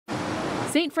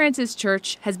St. Francis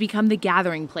Church has become the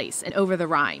gathering place in Over the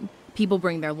Rhine. People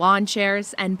bring their lawn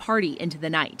chairs and party into the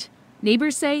night.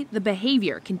 Neighbors say the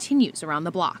behavior continues around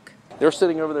the block. They're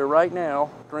sitting over there right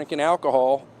now drinking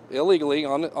alcohol illegally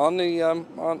on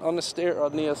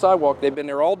the sidewalk. They've been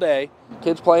there all day.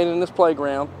 Kids playing in this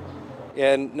playground,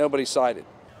 and nobody's cited.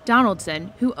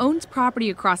 Donaldson, who owns property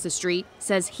across the street,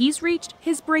 says he's reached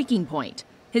his breaking point.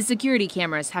 His security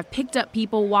cameras have picked up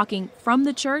people walking from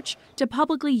the church to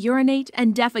publicly urinate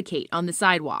and defecate on the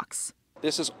sidewalks.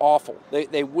 This is awful.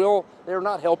 They're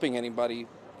not helping anybody,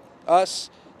 us,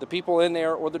 the people in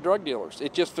there, or the drug dealers.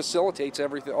 It just facilitates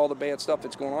everything, all the bad stuff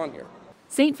that's going on here.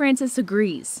 St. Francis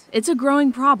agrees. It's a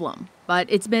growing problem, but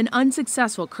it's been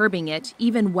unsuccessful curbing it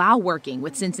even while working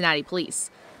with Cincinnati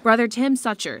police. Brother Tim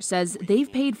Sucher says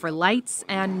they've paid for lights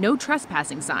and no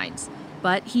trespassing signs,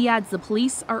 but he adds the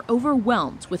police are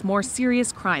overwhelmed with more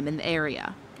serious crime in the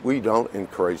area. We don't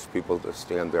encourage people to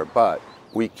stand there, but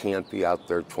we can't be out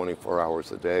there 24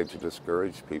 hours a day to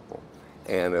discourage people.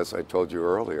 And as I told you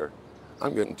earlier,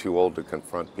 I'm getting too old to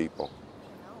confront people.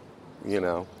 You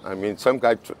know, I mean, some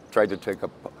guy tried to take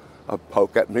a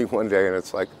poke at me one day, and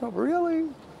it's like, oh, really?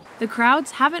 The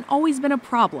crowds haven't always been a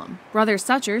problem. Brother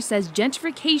Sucher says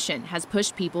gentrification has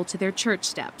pushed people to their church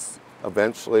steps.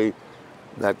 Eventually,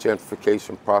 that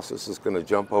gentrification process is going to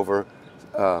jump over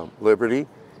Liberty,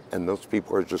 and those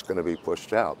people are just going to be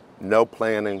pushed out. No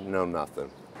planning, no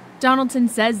nothing. Donaldson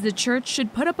says the church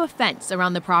should put up a fence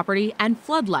around the property and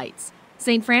floodlights.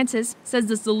 St. Francis says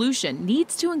the solution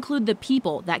needs to include the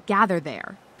people that gather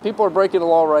there. People are breaking the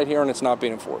law right here, and it's not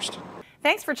being enforced.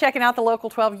 Thanks for checking out the Local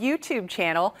 12 YouTube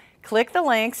channel. Click the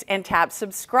links and tap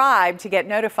subscribe to get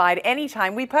notified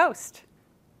anytime we post.